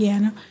para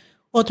higiene.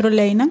 Outro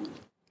leina,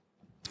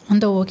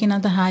 então aqui na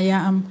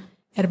haya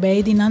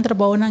erbij die nan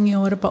trabajo na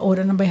hora para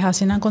hora na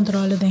behasi na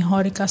controle de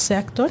horeca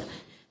sector,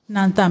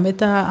 na também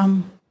tá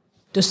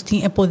dus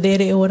tem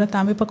poder e hora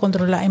também para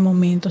controlar em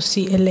momento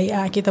se ele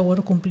aqui tá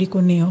hora cumprir com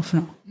ele ou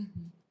não.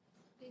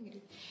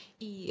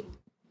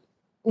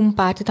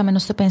 Parte também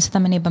nós pensa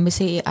também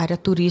é área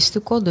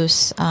turístico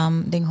dos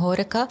de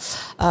horeca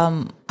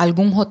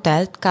algum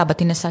hotel acaba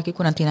tendo essa aqui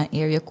quarantena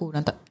area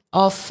curanta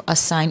of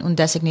assign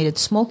designated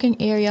smoking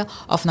area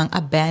of nang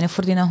abane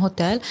for din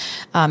hotel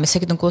sei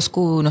que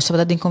nós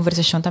estamos em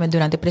conversação também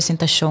durante a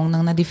apresentação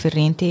na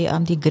diferente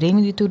de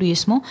grêmio de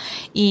turismo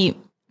e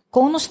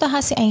como nós está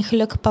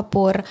eigenlijk para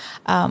por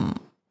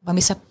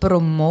vamos a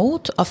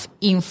promote of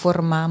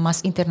informar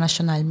mais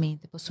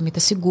internacionalmente. Posso me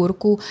seguro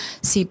que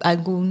se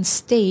algum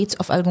state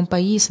of algum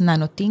país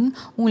não tem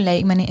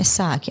lei mas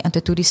essa aqui, ante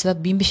turista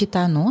bem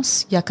visitar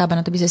nós e acaba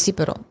não dizer assim,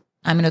 pero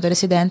a mim não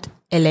residente,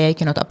 é lei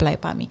que não apply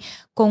para mim.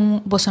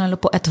 Com você não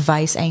pode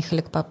advice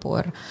eigenlijk para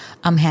por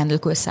handle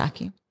com essa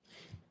aqui.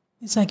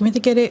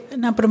 Exatamente, que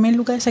na primeiro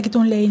lugar essa aqui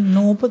tem lei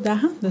novo da,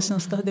 então nós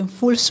estamos em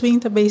full swing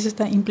também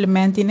está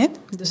implementing it,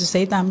 então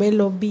sei também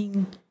lo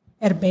bem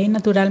bem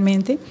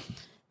naturalmente.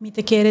 Me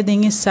te quer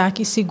den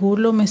aqui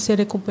seguro mas se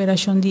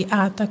recuperação de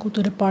ata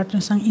cultura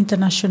partners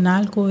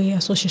internacional com a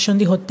associação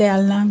de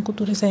hotel na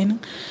cultura cena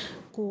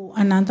com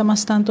ananta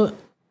mas tanto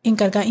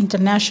encarga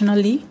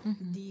internationally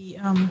de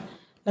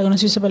la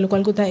conhecida pelo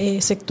qual está é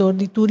setor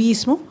de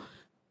turismo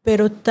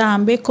pero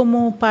também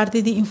como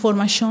parte de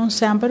informação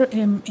sempre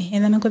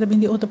ainda não também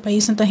de outro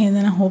país então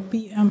ainda não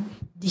hopi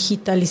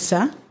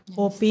digitalizar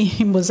hopi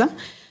em bosa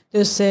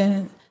então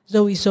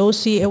sowieso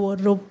se eu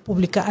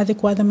publicar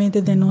adequadamente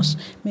de nós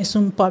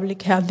mesmo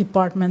Public Health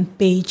Department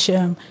page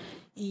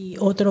e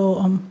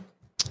outro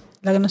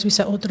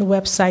outro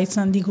websites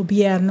de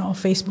governo ou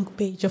Facebook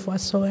page of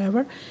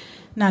whatsoever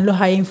não lo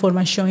há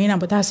informação e não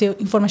pode ser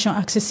informação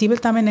acessível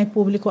também no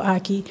público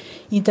aqui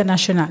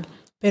internacional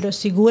pero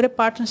segura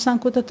partners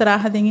que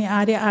trabalha em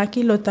área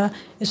aqui lota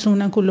é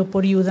uma que lo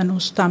por ajuda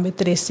nos também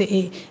trazer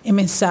e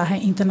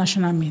mensagem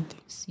internacionalmente.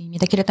 Sim,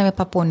 eu queria também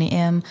para pôr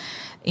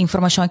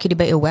informação aqui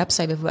de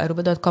website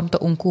aruba.com to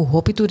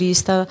hopi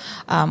turista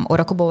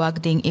ora ko bawag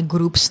ding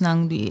groups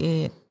nang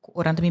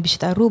orang também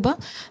visitar Aruba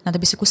na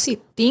tabi se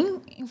tem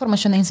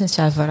informação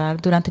essencial para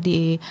durante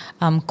de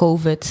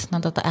COVID na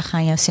tata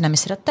akaya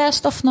sinamisira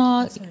test of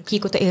no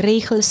kiko ta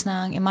regels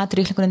nang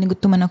maatregelen ko ningo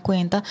tuma na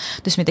kwenta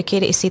dus met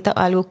kere isita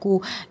algo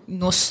ku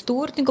nos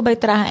tour tem ko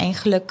traga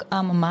eigenlijk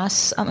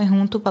mas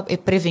junto pa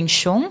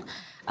prevenção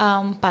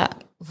pa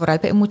vooral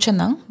pa mucha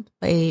nang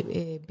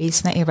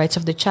based na rights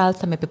of the child,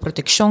 também para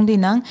proteção de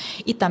nang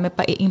e também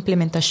para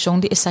implementação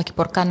de essa que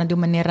por cana de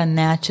maneira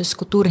natural,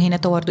 cultura ainda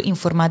está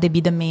informar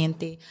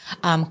devidamente,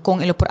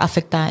 com ele por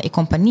afetar a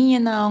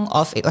companhia nang,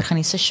 ou a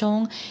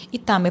organização e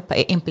também para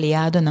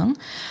empregado nang.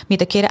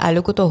 Mita quer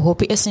algo que eu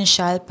hope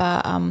essencial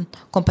para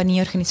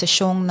companhia,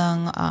 organização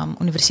nang,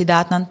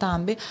 universidade nang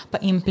também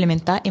para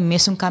implementar e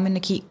mesmo caminho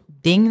que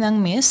ding nang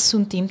mes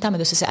un team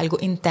também se algo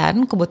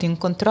interno que botem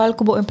controle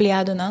que o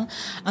empregado não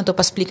então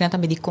para explicar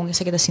também de como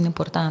isso é que é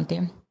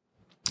importante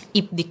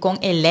e de como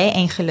ele é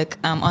eigenlijk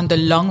on the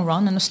long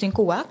run nós temos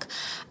que work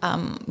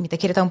me tá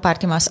querendo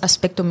parte mais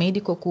aspecto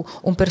médico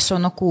que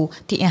pessoa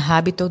que tem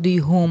hábito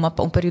de home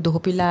para período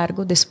muito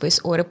largo depois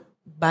ora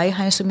vai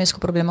ter o mesmo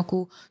problema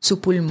com seu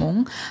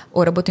pulmão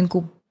ora botem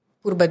que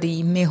por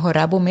de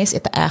melhorar o mês,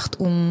 é echt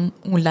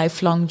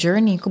lifelong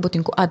journey que você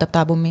tem que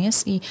adaptar o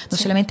mês e não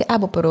somente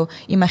pero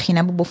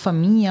imagina a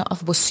família ou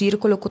o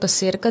círculo que está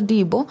cerca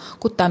de você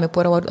que também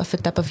pode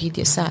afetar a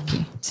vida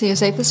aqui. Sim, eu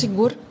sei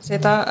seguro, você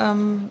está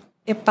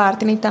é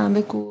parte nem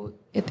também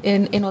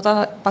que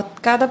nota para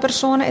cada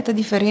pessoa é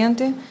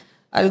diferente.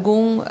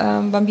 Algum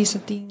bambisa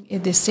tem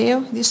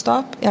desejo de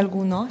stop e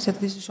algum não,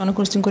 certa decisão que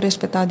nós temos que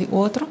respeitar de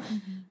outro.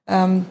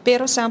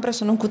 Pero sempre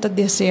a não custa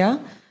desejo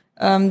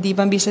de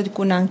bambisa de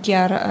que não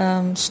quer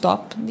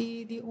stop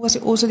de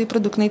uso de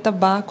produto de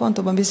tabaco,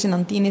 então bambisa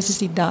não tem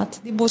necessidade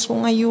de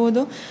buscar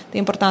ajuda. É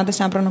importante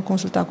sempre não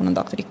consultar com um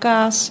doutor de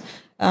casa,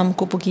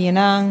 com porque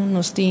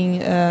nós tem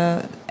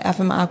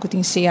FMA que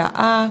tem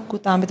CAA, que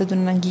também está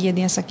dando uma guia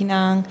de essa que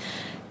não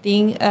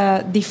tem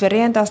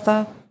diferente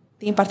hasta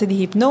tem parte de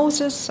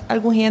hipnose,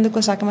 algum gente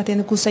que sabe que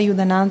tem que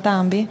ajuda não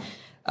também.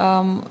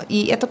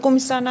 E está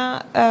começando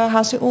a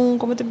fazer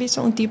como te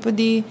disse, tipo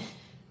de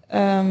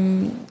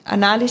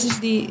análise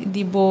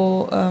de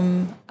bo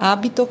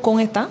hábito com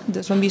eta,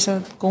 então vamos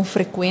ver com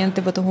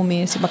frequente, botar um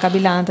mês, para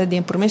cabilanta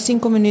de por mês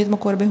 5 minutos, mas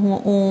corbe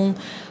ou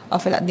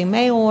de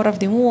meia hora,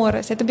 de 1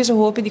 hora, você tem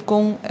roupa de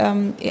com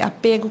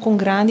apego com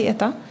grande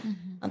eta,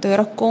 então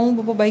era com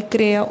vai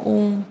criar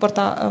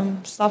porta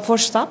step for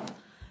step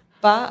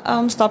para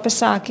stop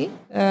essa aqui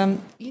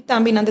e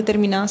também não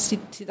determinar se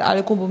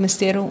algo como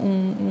meter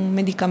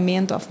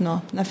medicamento ou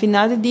não. Na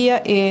final do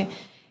dia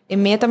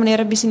meta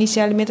maneira bis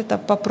inicialmente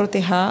para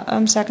proteger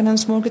second-hand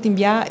smoking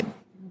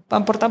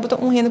para portar botar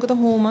gente que está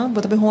ruma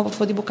botar bem ruma para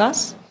fora de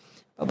bocas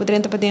para poder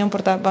entrar para dentro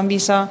portar para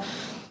bisa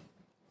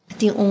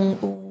tem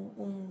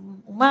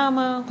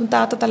mama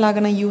contato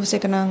talaga na use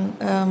que não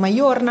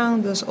maior não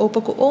dus opa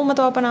ko uma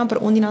tava para não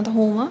para onde não tá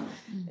ruma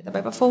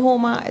vai para fora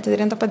ruma é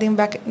dentro para dentro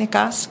back na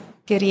casa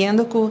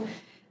querendo que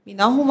me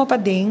não ruma para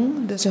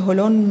dentro dus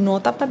rolou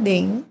nota para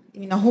dentro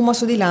me não ruma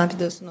so dilante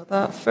dus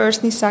nota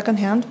first ni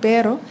second hand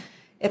pero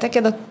esta que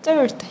é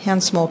third hand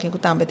smoking que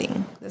também tem.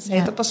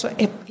 Esta pessoa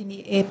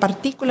é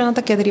partícula não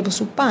tá que deriva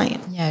do pai.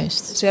 Yes.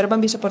 Se era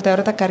bambisa por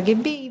ter tá carga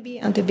baby,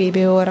 ante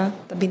baby ora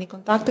tá bem em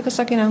contato com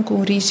essa que não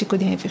com risco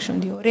de infecção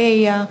de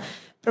ureia,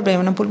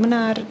 problema na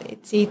pulmonar,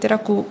 etc.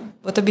 Que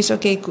você bisa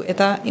que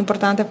é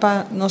importante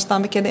para nós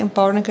também que é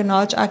empowering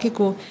knowledge aqui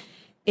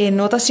que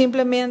não tá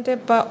simplesmente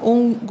para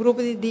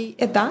grupo de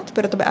idade,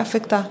 pero também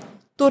afeta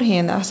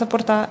turhenda, essa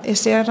porta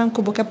esse era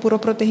como que puro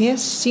proteger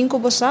 5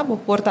 você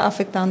porta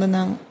afetando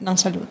na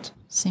saúde.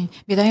 Sim,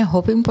 vida é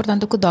muito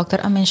importante que o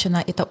doutor a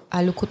mencionar é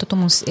algo que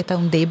tomamos é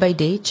day by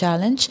day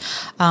challenge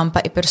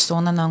para a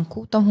pessoa não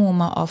cuta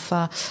uma ou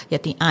já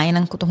tem aí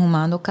não cuta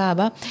uma no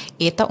caba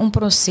é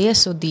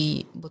processo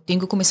de tem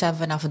que começar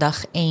a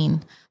navegar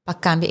para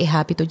cambiar o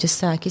hábito de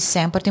estar que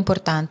sempre é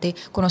importante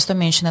quando nós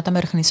mencionamos a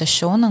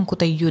organização não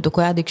que ajuda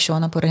com a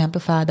adicção por exemplo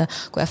fada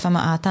com a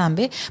FMA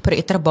também para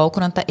o trabalho que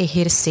não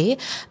exercer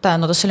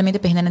não somente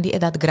dependendo de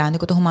idade grande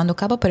que tomando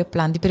cabo para o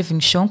plano de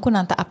prevenção que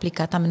não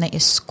aplicar também na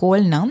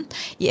escola não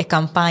e a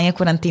campanha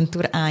que não tem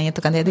tur aí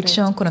tocando a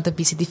adicção que não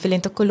bisa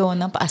diferente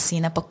coluna para assim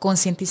para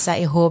conscientizar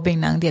o jovem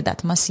não de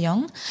idade mais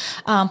young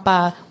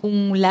para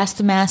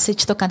last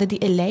message tocando de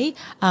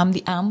LA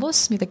de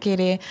ambos me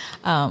querer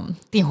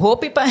tem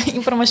hope para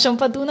informação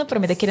para duna,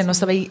 pero me querer nós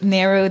também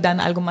narrow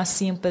down algo mais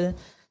simples.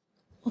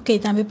 Ok,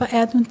 também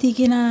para um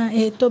tique na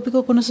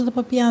tópico que nós estamos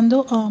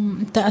papiando,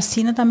 tá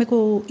assim também que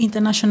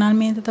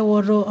internacionalmente tá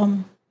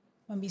worro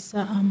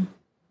bisa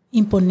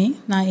impone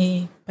na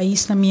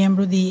país na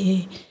membro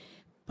de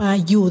para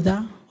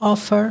ajuda,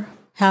 offer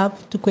help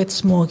to quit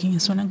smoking.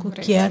 So não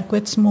quer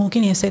quit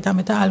smoking, esse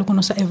também tá algo que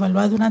nós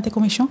evaluar durante a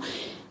comissão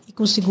e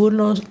que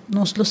seguro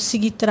nós lo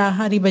seguir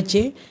trabalhar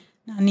ribaje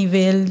a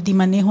nível de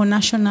manejo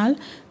nacional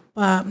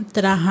para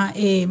trabalhar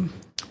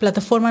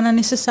plataforma não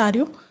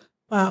necessário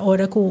para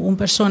hora que uma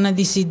pessoa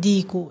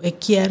decidir que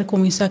quer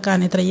começar a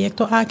no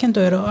trajeto aqui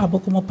então eu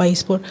como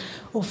país por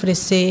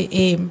oferecer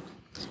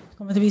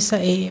como te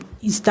disse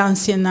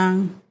instância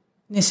não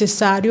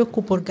necessário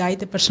que por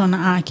guide a pessoa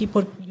aqui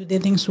por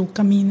ajudar em seu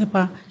caminho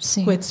para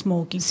quit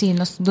smoking. Sim,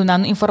 nós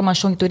dando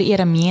informação e toda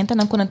ferramenta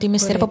não quando tem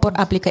mestre para por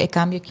aplicar o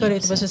cambio aqui.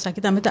 Correto, você sabe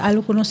que também tá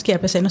algo que nós quer,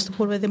 porque nós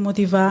por de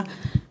motivar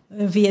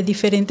via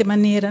diferente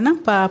maneira, não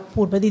para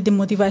por de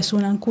motivar isso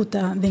não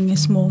cuta de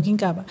smoking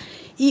caba.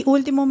 E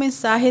último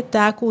mensagem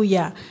tá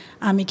cuia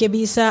a mim que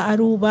visa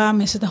Aruba,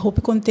 me está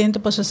muito contente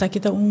porque você sabe que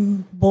tá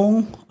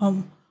bom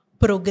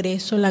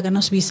progresso lá que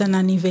nós visa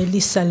na nível de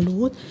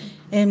saúde,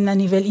 na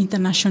nível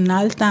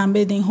internacional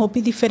também tem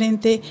muito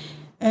diferente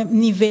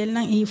nível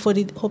e for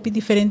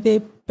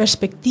diferente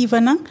perspectiva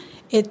não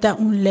é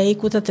lei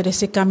que está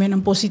trazendo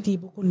cambio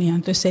positivo com ele.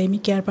 Então sei me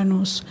quer para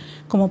nós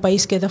como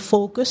país que dá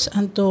focus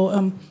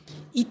então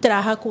e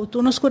traga com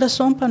todo nosso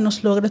coração para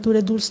nos lograr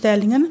tudo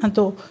doelstellingen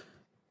então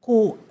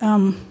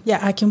que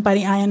aqui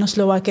país aí nos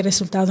logra que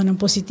resultado não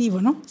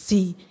positivo não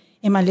se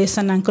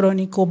maleza não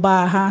crônico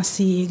baixa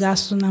se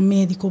gasto não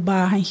médico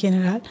baixa em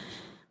geral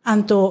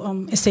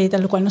então esse é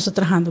o qual nós estamos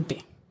trabalhando bem.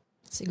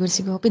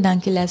 Seguro.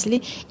 Danke,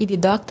 Leslie. E de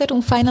doctor,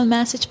 final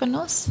message para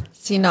nós?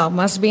 Sim, não,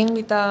 mas bem,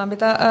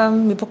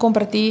 me pode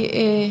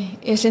compartilhar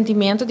o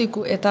sentimento de que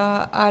é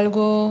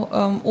algo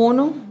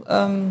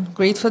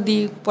grateful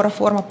de por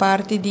formar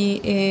parte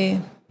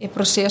de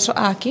processo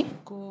aqui,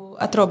 que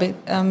atrobe,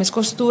 mas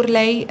costura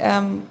lei,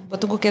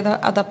 botou que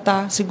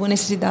adaptar segundo a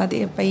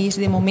necessidade do país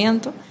de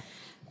momento.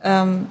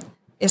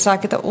 Essa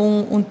que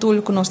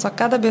tool que nós está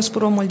cada vez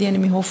por uma molde de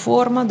melhor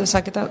forma,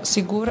 dessa que está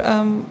seguro,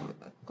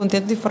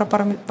 contente de fora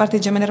para parte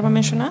de maneira para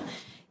mencionar,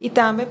 e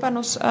também para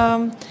nós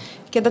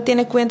que ter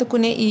em conta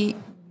que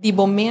de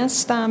bom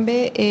mês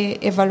também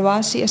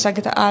evaluar se essa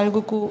que está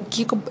algo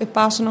que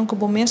passa não que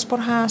bom mês por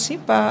assim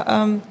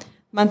para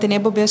manter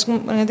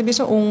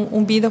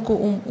vida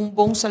com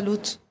bom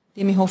saúde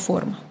de melhor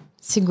forma.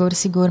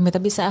 Seguro. Me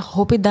tabisa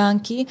hope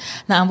danki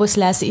na ambos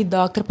lesi e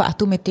doctor pa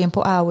atu me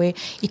tempo awe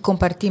e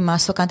compartir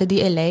mais tocante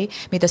de LA.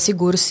 Me tá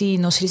seguro se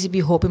nós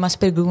recebi hope mais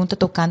pergunta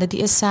tocante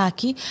de essa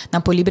aqui,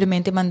 na po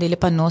livremente mandele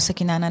pa nós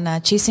aqui na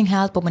Chasing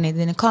Health, po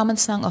manede na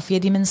comments lang of via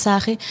di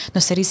mensaje,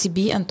 nós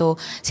recebi anto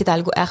se tá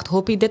algo echt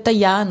hope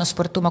detalhar, nós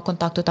por toma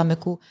contato também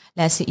com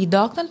lesi e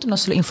doctor, então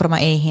nós lo informa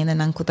ainda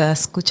nang kuta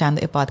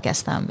escuchando o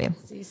podcast também.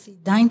 Sim.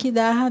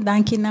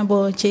 Danke na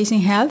bo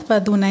Chasing Health para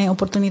dar a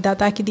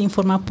oportunidade aqui de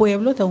informar o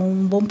pueblo, então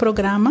bom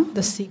programa,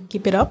 assim,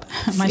 keep it up.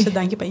 Mas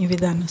danke para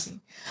invitar-nos.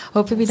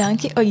 Hope me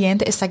danke,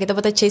 oyente, está aqui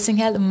para Chasing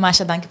Health, mas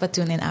danke para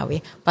tunin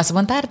awe. Passa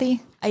boa tarde.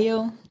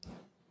 Ayo.